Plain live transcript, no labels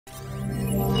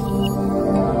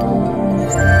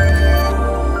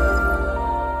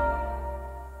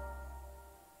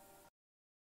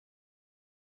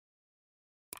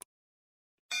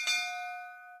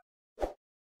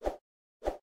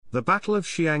The Battle of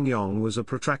Xiangyang was a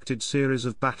protracted series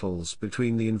of battles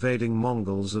between the invading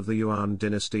Mongols of the Yuan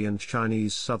dynasty and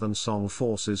Chinese southern Song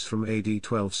forces from AD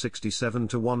 1267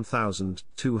 to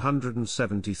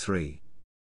 1273.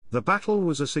 The battle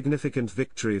was a significant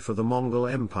victory for the Mongol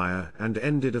Empire and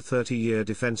ended a 30-year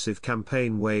defensive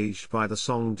campaign waged by the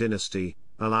Song dynasty,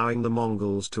 allowing the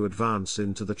Mongols to advance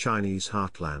into the Chinese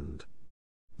heartland.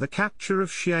 The capture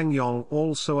of Xiangyang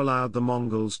also allowed the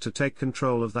Mongols to take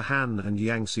control of the Han and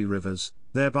Yangtze rivers,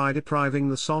 thereby depriving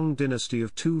the Song dynasty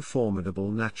of two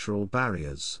formidable natural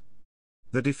barriers.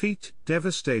 The defeat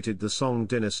devastated the Song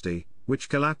dynasty, which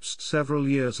collapsed several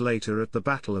years later at the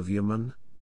Battle of Yamen.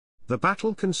 The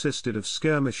battle consisted of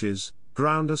skirmishes,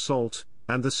 ground assault,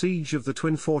 and the siege of the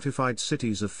twin fortified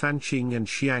cities of Fanqing and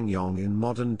Xiangyang in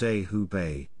modern-day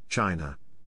Hubei, China.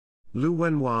 Lu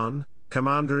Wenhuan,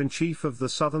 commander-in-chief of the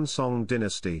southern Song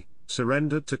dynasty,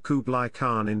 surrendered to Kublai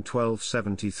Khan in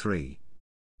 1273.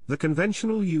 The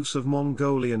conventional use of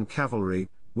Mongolian cavalry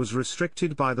was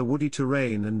restricted by the woody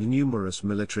terrain and numerous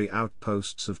military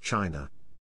outposts of China.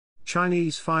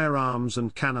 Chinese firearms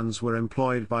and cannons were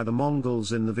employed by the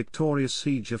Mongols in the victorious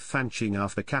siege of Fanqing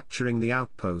after capturing the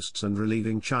outposts and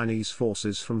relieving Chinese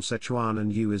forces from Sichuan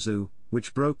and Yuezhou,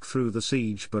 which broke through the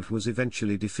siege but was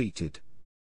eventually defeated.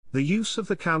 The use of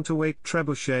the counterweight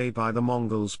trebuchet by the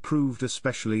Mongols proved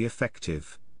especially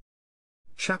effective.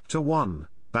 Chapter 1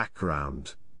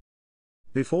 Background.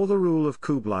 Before the rule of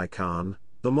Kublai Khan,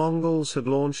 the Mongols had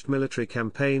launched military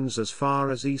campaigns as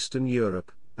far as Eastern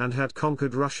Europe, and had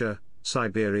conquered Russia,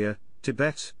 Siberia,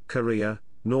 Tibet, Korea,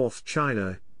 North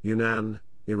China, Yunnan,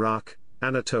 Iraq,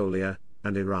 Anatolia,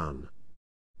 and Iran.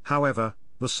 However,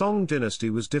 the Song dynasty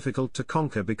was difficult to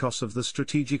conquer because of the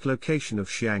strategic location of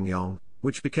Xiangyang,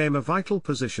 which became a vital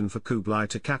position for Kublai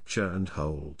to capture and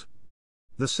hold.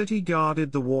 The city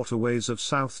guarded the waterways of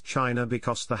South China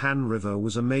because the Han River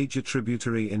was a major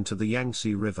tributary into the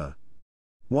Yangtze River.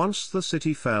 Once the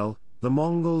city fell, the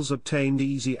Mongols obtained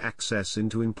easy access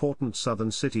into important southern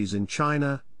cities in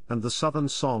China, and the southern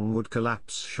Song would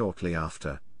collapse shortly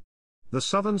after. The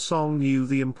southern Song knew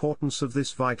the importance of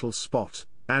this vital spot,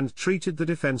 and treated the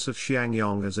defense of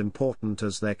Xiangyang as important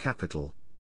as their capital.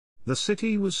 The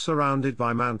city was surrounded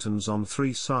by mountains on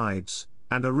three sides,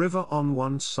 and a river on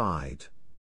one side.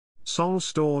 Song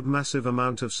stored massive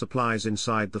amount of supplies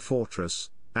inside the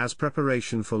fortress, as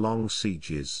preparation for long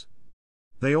sieges.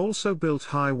 They also built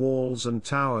high walls and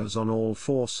towers on all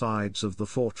four sides of the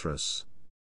fortress.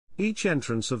 Each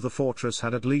entrance of the fortress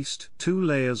had at least 2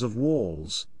 layers of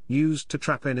walls, used to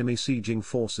trap enemy sieging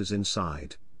forces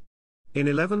inside. In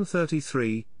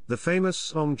 1133, the famous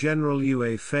Song general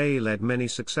Yue Fei led many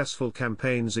successful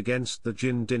campaigns against the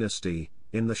Jin dynasty,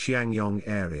 in the Xiangyang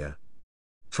area.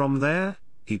 From there,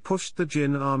 he pushed the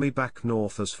Jin army back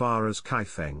north as far as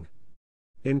Kaifeng.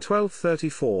 In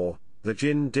 1234, the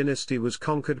Jin dynasty was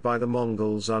conquered by the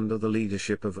Mongols under the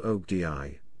leadership of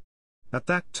Ogdi. At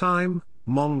that time,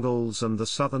 Mongols and the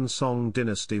southern Song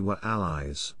dynasty were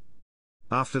allies.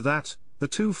 After that, the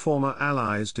two former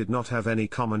allies did not have any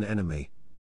common enemy.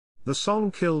 The Song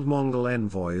killed Mongol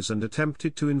envoys and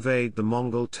attempted to invade the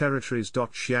Mongol territories.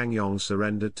 Xiangyang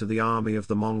surrendered to the army of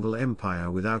the Mongol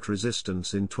Empire without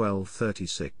resistance in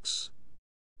 1236.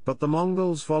 But the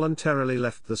Mongols voluntarily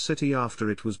left the city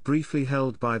after it was briefly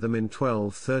held by them in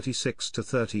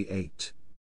 1236–38.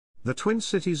 The twin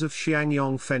cities of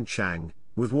Xiangyang-Fenchang,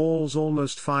 with walls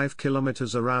almost 5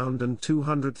 kilometers around and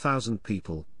 200,000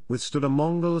 people, withstood a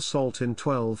Mongol assault in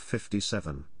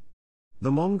 1257.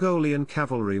 The Mongolian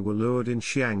cavalry were lured in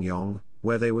Xiangyang,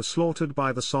 where they were slaughtered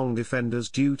by the Song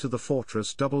defenders due to the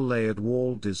fortress' double-layered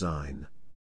wall design.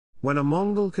 When a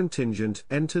Mongol contingent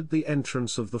entered the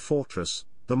entrance of the fortress,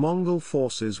 the Mongol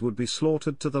forces would be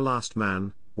slaughtered to the last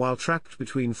man, while trapped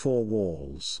between 4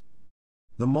 walls.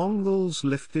 The Mongols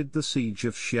lifted the siege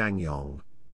of Xiangyang.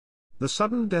 The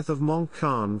sudden death of Mongol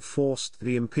Khan forced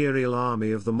the imperial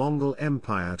army of the Mongol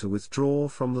Empire to withdraw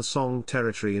from the Song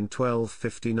territory in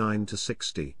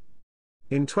 1259–60.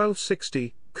 In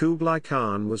 1260, Kublai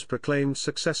Khan was proclaimed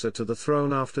successor to the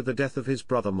throne after the death of his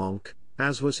brother Mongol,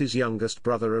 as was his youngest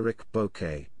brother Arik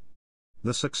Bokay.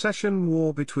 The succession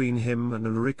war between him and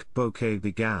Arik Bokay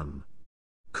began.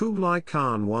 Kublai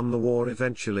Khan won the war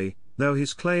eventually, though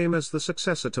his claim as the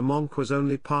successor to Mongol was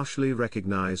only partially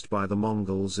recognized by the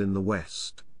Mongols in the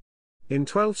west. In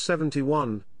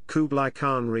 1271, Kublai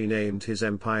Khan renamed his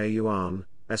empire Yuan,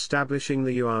 establishing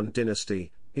the Yuan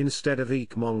dynasty, instead of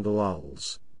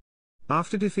Mongols.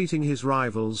 After defeating his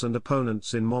rivals and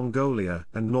opponents in Mongolia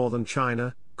and northern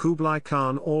China, Kublai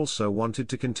Khan also wanted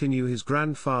to continue his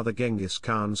grandfather Genghis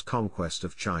Khan's conquest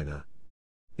of China.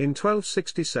 In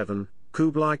 1267,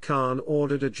 Kublai Khan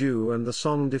ordered a Jew and the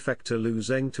Song defector Lu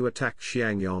Zeng to attack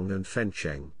Xiangyang and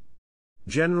Fencheng.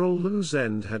 General Lu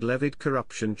Zend had levied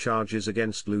corruption charges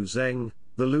against Lu Zeng,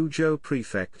 the Luzhou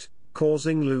prefect,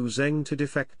 causing Lu Zeng to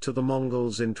defect to the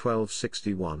Mongols in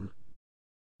 1261.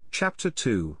 Chapter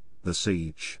 2, The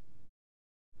Siege.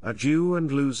 A Jew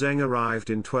and Lu Zeng arrived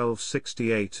in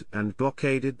 1268 and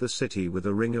blockaded the city with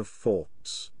a ring of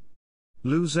forts.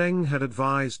 Lu Zeng had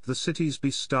advised the cities be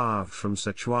starved from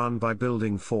Sichuan by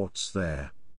building forts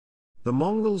there. The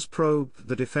Mongols probed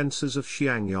the defenses of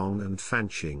Xiangyang and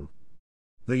Fanqing.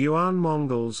 The Yuan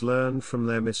Mongols learned from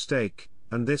their mistake,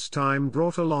 and this time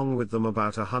brought along with them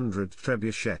about 100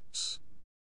 trebuchets.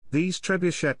 These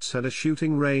trebuchets had a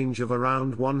shooting range of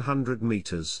around 100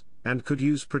 meters, and could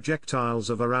use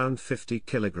projectiles of around 50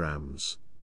 kilograms.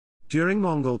 During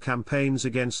Mongol campaigns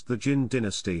against the Jin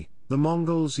dynasty, the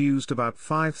Mongols used about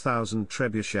 5,000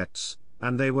 trebuchets,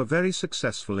 and they were very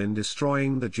successful in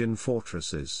destroying the Jin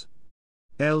fortresses.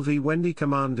 Lv Wendi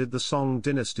commanded the Song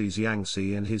dynasty's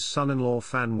Yangtze and his son-in-law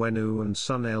Fan Wenu and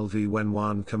son Lv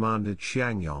Wenwan commanded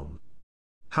Xiangyang.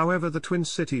 However, the twin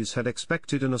cities had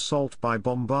expected an assault by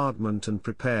bombardment and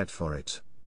prepared for it.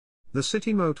 The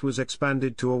city moat was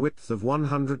expanded to a width of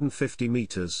 150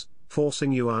 meters,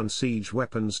 forcing Yuan siege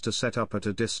weapons to set up at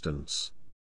a distance.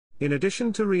 In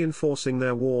addition to reinforcing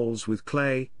their walls with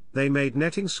clay, they made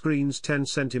netting screens 10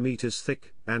 centimeters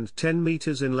thick and 10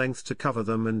 meters in length to cover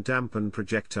them and dampen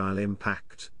projectile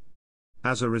impact.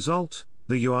 As a result,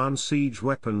 the Yuan siege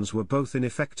weapons were both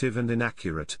ineffective and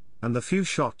inaccurate, and the few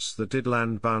shots that did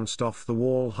land bounced off the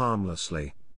wall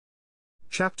harmlessly.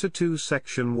 Chapter 2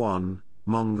 Section 1,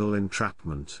 Mongol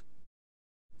Entrapment.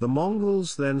 The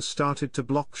Mongols then started to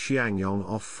block Xiangyang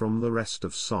off from the rest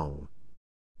of Song.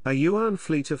 A Yuan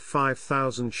fleet of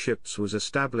 5,000 ships was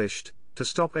established, to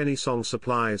stop any Song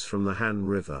supplies from the Han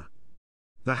River.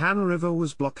 The Han River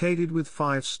was blockaded with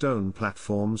 5 stone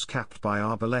platforms capped by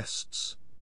arbalests.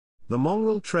 The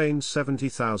Mongol trained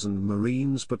 70,000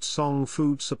 marines, but Song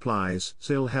food supplies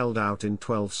still held out in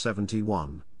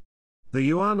 1271. The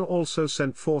Yuan also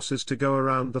sent forces to go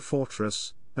around the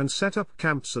fortress, and set up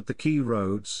camps at the key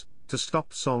roads, to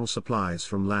stop Song supplies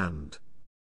from land.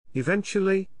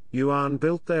 Eventually, Yuan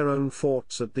built their own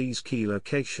forts at these key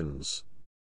locations.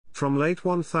 From late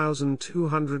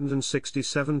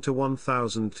 1267 to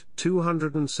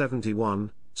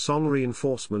 1271, Song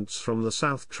reinforcements from the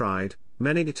south tried,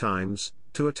 many times,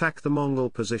 to attack the Mongol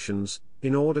positions,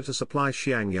 in order to supply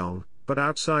Xiangyang, but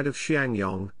outside of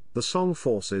Xiangyang, the Song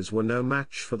forces were no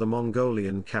match for the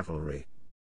Mongolian cavalry.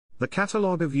 The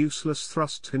catalogue of useless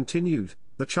thrusts continued,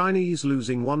 the Chinese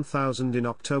losing 1,000 in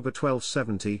October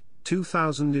 1270,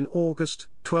 2,000 in August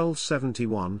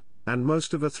 1271, and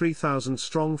most of a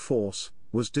 3,000-strong force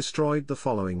was destroyed the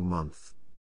following month.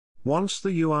 Once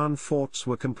the Yuan forts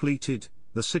were completed,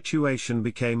 the situation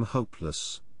became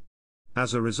hopeless.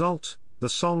 As a result, the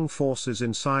Song forces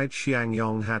inside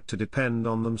Xiangyang had to depend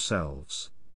on themselves.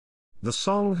 The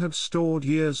Song had stored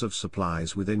years of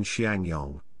supplies within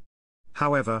Xiangyang.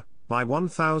 However, by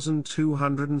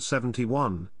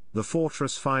 1271, the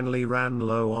fortress finally ran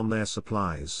low on their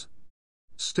supplies.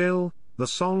 Still, the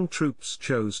Song troops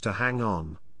chose to hang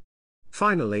on.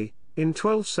 Finally, in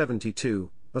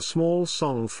 1272, a small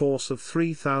Song force of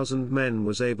 3,000 men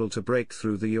was able to break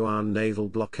through the Yuan naval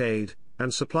blockade,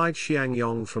 and supplied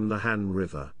Xiangyang from the Han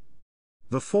River.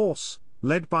 The force,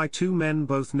 led by 2 men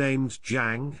both named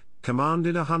Zhang,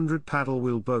 commanded 100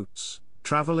 paddle-wheel boats,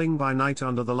 traveling by night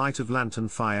under the light of lantern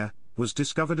fire, was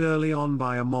discovered early on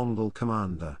by a Mongol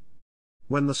commander.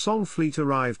 When the Song fleet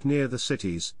arrived near the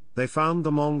cities, they found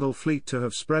the Mongol fleet to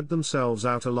have spread themselves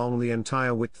out along the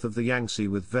entire width of the Yangtze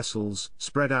with vessels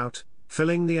spread out,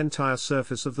 filling the entire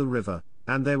surface of the river,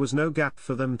 and there was no gap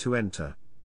for them to enter.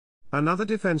 Another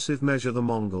defensive measure the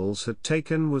Mongols had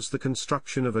taken was the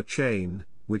construction of a chain,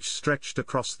 which stretched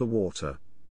across the water.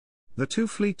 The 2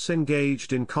 fleets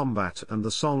engaged in combat and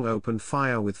the Song opened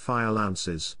fire with fire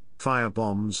lances, fire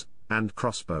bombs, and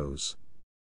crossbows.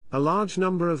 A large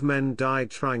number of men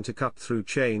died trying to cut through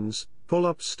chains, pull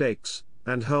up stakes,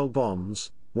 and hurl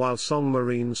bombs, while Song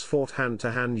marines fought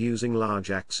hand-to-hand using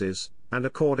large axes, and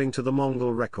according to the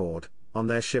Mongol record, on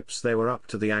their ships they were up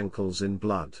to the ankles in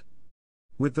blood.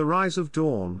 With the rise of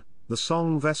dawn, the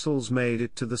Song vessels made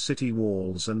it to the city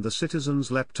walls and the citizens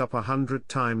leapt up 100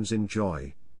 times in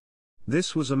joy.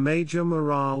 This was a major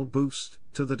morale boost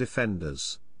to the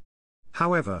defenders.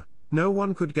 However, no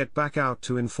one could get back out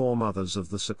to inform others of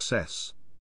the success.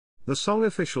 The Song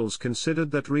officials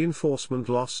considered that reinforcement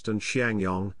lost and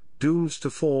Xiangyang, doomed to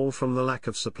fall from the lack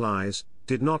of supplies,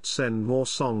 did not send more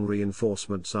Song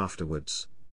reinforcements afterwards.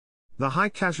 The high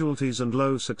casualties and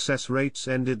low success rates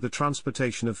ended the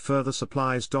transportation of further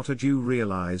supplies. Aju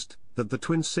realized that the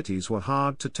twin cities were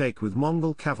hard to take with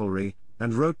Mongol cavalry,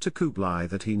 and wrote to Kublai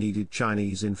that he needed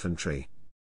Chinese infantry.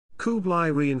 Kublai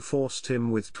reinforced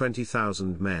him with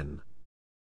 20,000 men.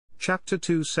 Chapter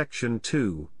 2 Section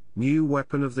 2, New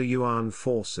Weapon of the Yuan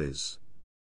Forces.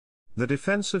 The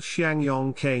defense of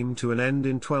Xiangyang came to an end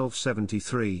in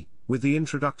 1273, with the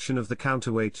introduction of the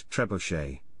counterweight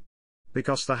trebuchet.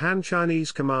 Because the Han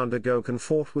Chinese commander Gokhan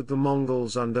fought with the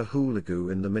Mongols under Hulagu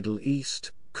in the Middle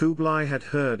East, Kublai had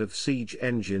heard of siege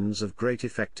engines of great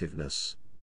effectiveness.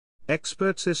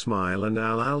 Experts Ismail and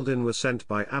Al-Aldin were sent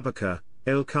by Abakar,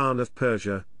 Il Khan of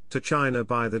Persia, to China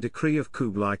by the decree of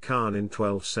Kublai Khan in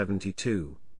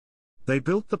 1272. They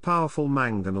built the powerful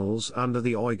mangonels under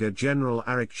the Uyghur general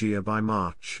Arikjia by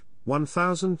March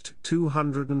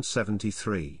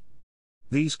 1273.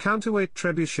 These counterweight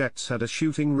trebuchets had a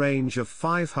shooting range of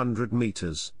 500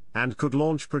 meters, and could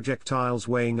launch projectiles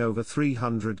weighing over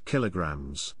 300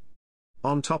 kilograms.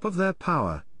 On top of their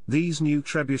power, these new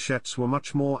trebuchets were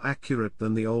much more accurate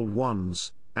than the old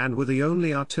ones, and were the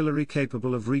only artillery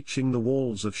capable of reaching the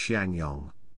walls of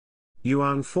Xiangyang.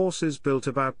 Yuan forces built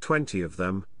about 20 of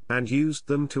them, and used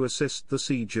them to assist the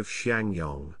siege of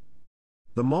Xiangyang.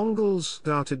 The Mongols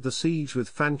started the siege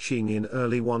with Fanqing in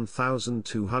early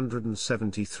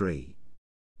 1273.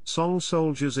 Song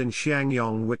soldiers in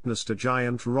Xiangyang witnessed a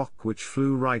giant rock which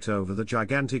flew right over the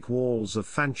gigantic walls of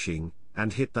Fanqing,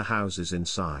 and hit the houses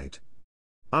inside.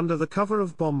 Under the cover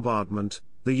of bombardment,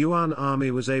 the Yuan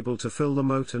army was able to fill the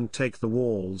moat and take the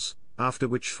walls, after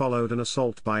which followed an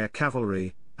assault by a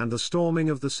cavalry, and the storming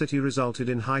of the city resulted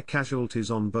in high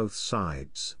casualties on both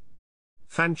sides.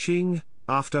 Fanqing,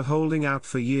 after holding out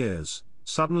for years,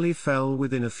 suddenly fell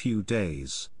within a few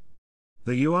days.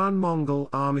 The Yuan-Mongol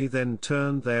army then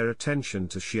turned their attention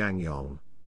to Xiangyang.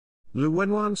 Lu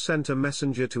Wenwan sent a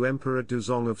messenger to Emperor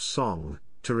Duzong of Song,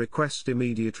 to request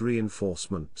immediate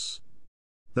reinforcements.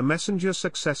 The messenger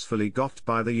successfully got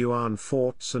by the Yuan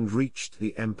forts and reached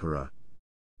the emperor.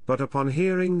 But upon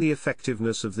hearing the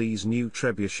effectiveness of these new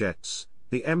trebuchets,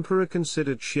 the emperor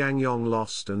considered Xiangyang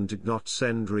lost and did not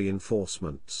send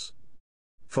reinforcements.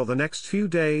 For the next few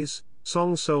days,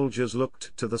 Song soldiers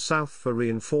looked to the south for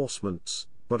reinforcements,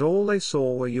 but all they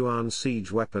saw were Yuan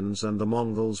siege weapons and the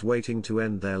Mongols waiting to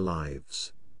end their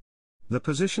lives. The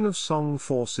position of Song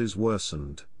forces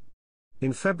worsened.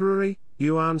 In February,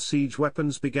 Yuan siege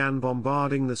weapons began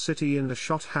bombarding the city and a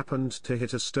shot happened to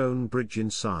hit a stone bridge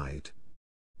inside.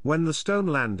 When the stone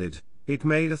landed, it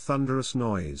made a thunderous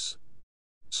noise.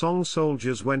 Song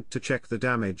soldiers went to check the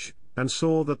damage, and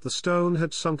saw that the stone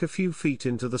had sunk a few feet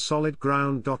into the solid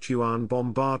ground. Yuan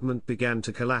bombardment began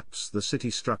to collapse the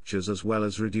city structures as well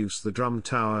as reduce the drum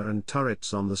tower and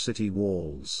turrets on the city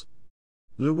walls.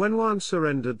 Lu Wenwan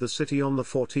surrendered the city on the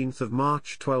 14th of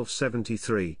March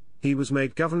 1273, he was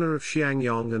made governor of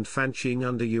Xiangyang and Fanqing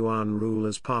under Yuan rule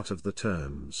as part of the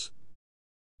terms.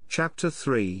 Chapter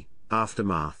 3,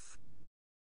 Aftermath.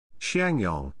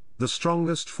 Xiangyang, the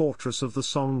strongest fortress of the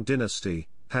Song dynasty,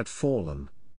 had fallen.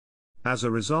 As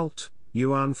a result,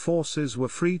 Yuan forces were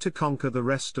free to conquer the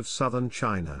rest of southern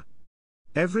China.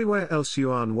 Everywhere else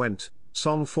Yuan went,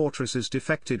 Song fortresses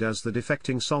defected as the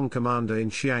defecting Song commander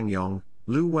in Xiangyang,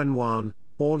 Lu Wenwan,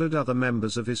 ordered other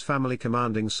members of his family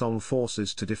commanding Song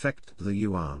forces to defect to the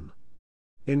Yuan.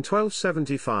 In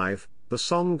 1275, the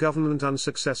Song government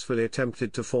unsuccessfully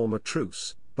attempted to form a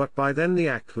truce, but by then the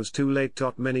act was too late.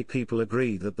 Many people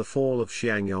agree that the fall of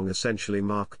Xiangyang essentially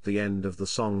marked the end of the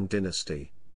Song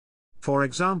dynasty. For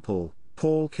example,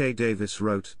 Paul K. Davis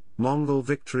wrote, Mongol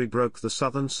victory broke the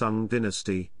southern Song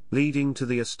dynasty, leading to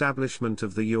the establishment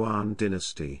of the Yuan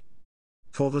dynasty.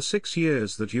 For the 6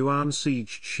 years that Yuan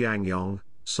sieged Xiangyang,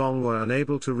 Song were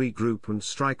unable to regroup and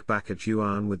strike back at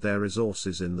Yuan with their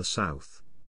resources in the south.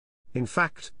 In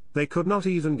fact, they could not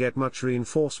even get much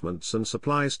reinforcements and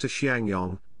supplies to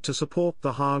Xiangyang, to support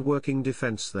the hard-working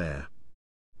defense there.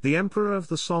 The emperor of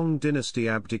the Song dynasty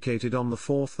abdicated on the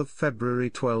 4th of February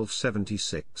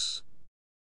 1276.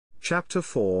 Chapter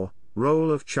 4, Role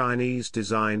of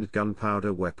Chinese-designed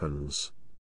gunpowder weapons.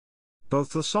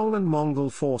 Both the Song and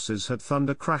Mongol forces had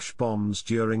thunder crash bombs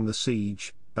during the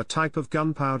siege, a type of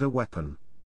gunpowder weapon.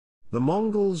 The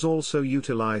Mongols also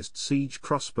utilized siege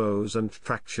crossbows and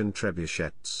traction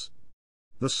trebuchets.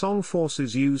 The Song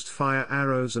forces used fire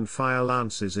arrows and fire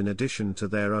lances in addition to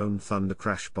their own thunder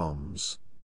crash bombs.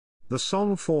 The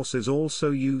Song forces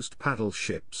also used paddle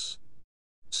ships.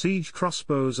 Siege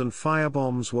crossbows and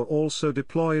firebombs were also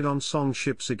deployed on Song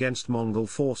ships against Mongol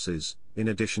forces, in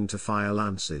addition to fire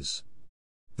lances.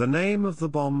 The name of the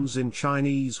bombs in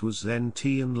Chinese was Zen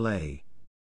Tian Lei.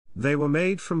 They were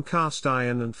made from cast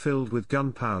iron and filled with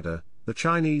gunpowder. The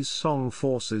Chinese Song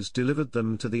forces delivered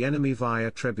them to the enemy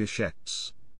via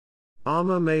trebuchets.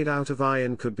 Armor made out of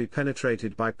iron could be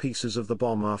penetrated by pieces of the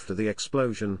bomb after the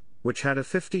explosion, which had a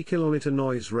 50-kilometer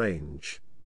noise range.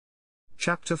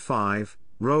 Chapter 5,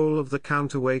 Role of the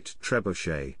Counterweight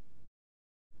Trebuchet.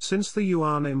 Since the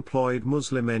Yuan employed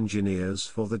Muslim engineers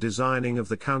for the designing of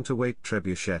the counterweight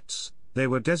trebuchets, they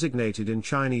were designated in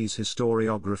Chinese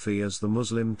historiography as the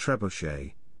Muslim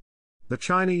trebuchet. The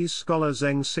Chinese scholar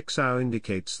Zheng Sixao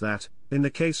indicates that, in the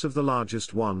case of the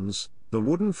largest ones, the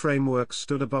wooden framework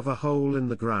stood above a hole in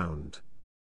the ground.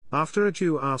 After a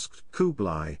Jew asked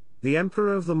Kublai, the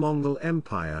emperor of the Mongol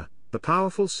Empire, the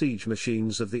powerful siege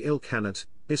machines of the Ilkhanate,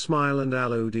 Ismail and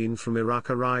Alauddin from Iraq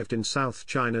arrived in South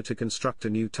China to construct a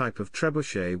new type of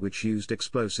trebuchet which used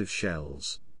explosive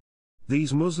shells.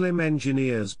 These Muslim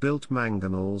engineers built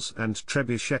mangonels and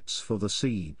trebuchets for the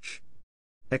siege.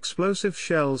 Explosive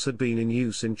shells had been in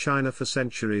use in China for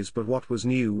centuries, but what was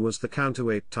new was the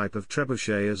counterweight type of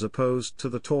trebuchet as opposed to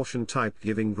the torsion type,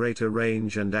 giving greater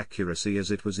range and accuracy as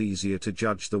it was easier to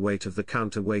judge the weight of the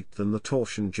counterweight than the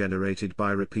torsion generated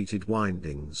by repeated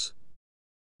windings.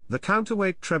 The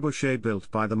counterweight trebuchet built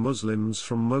by the Muslims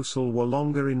from Mosul were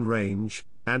longer in range,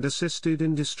 and assisted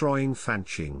in destroying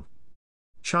Fanching.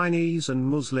 Chinese and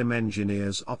Muslim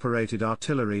engineers operated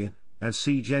artillery and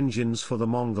siege engines for the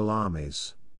Mongol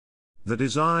armies. The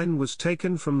design was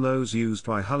taken from those used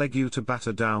by Hulagu to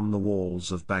batter down the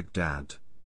walls of Baghdad.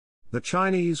 The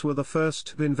Chinese were the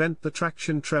first to invent the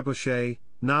traction trebuchet.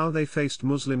 Now they faced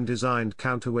Muslim-designed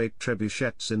counterweight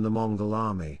trebuchets in the Mongol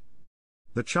army.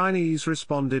 The Chinese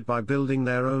responded by building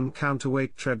their own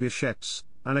counterweight trebuchets.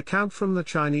 An account from the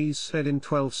Chinese said in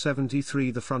 1273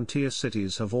 the frontier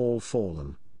cities have all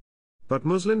fallen. But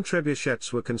Muslim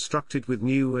trebuchets were constructed with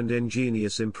new and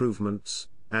ingenious improvements,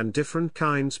 and different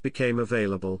kinds became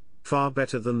available, far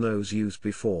better than those used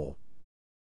before.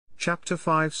 Chapter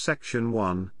 5 Section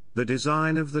 1, The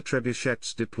Design of the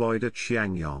Trebuchets Deployed at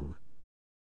Xiangyang.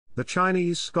 The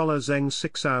Chinese scholar Zheng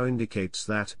Sixao indicates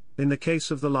that, in the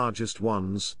case of the largest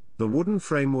ones, the wooden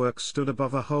framework stood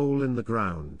above a hole in the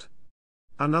ground.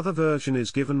 Another version is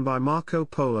given by Marco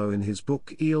Polo in his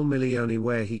book Il Milione,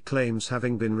 where he claims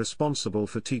having been responsible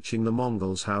for teaching the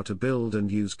Mongols how to build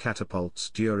and use catapults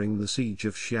during the siege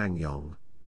of Xiangyang.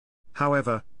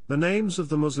 However, the names of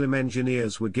the Muslim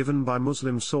engineers were given by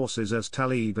Muslim sources as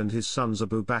Talib and his sons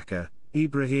Abu Bakr,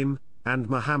 Ibrahim, and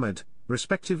Muhammad,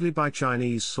 respectively by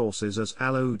Chinese sources as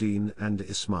Alauddin and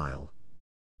Ismail.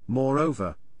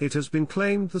 Moreover, it has been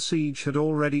claimed the siege had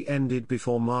already ended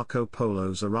before Marco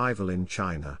Polo's arrival in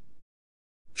China.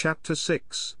 Chapter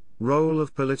 6, Role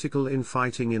of Political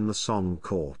Infighting in the Song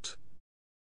Court.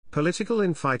 Political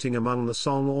infighting among the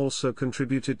Song also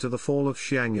contributed to the fall of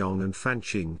Xiangyang and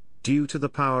Fanching. Due to the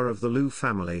power of the Lu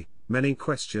family, many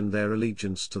questioned their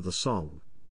allegiance to the Song.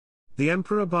 The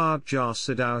emperor barred Jia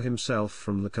Sidao himself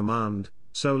from the command,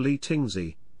 so Li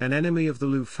Tingzi, an enemy of the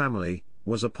Lu family,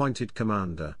 was appointed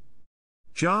commander.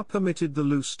 Jia permitted the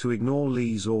Lus to ignore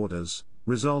Li's orders,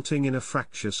 resulting in a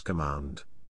fractious command.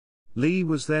 Li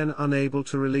was then unable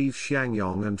to relieve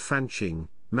Xiangyang and Fanching,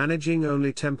 managing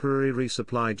only temporary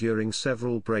resupply during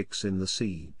several breaks in the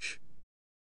siege.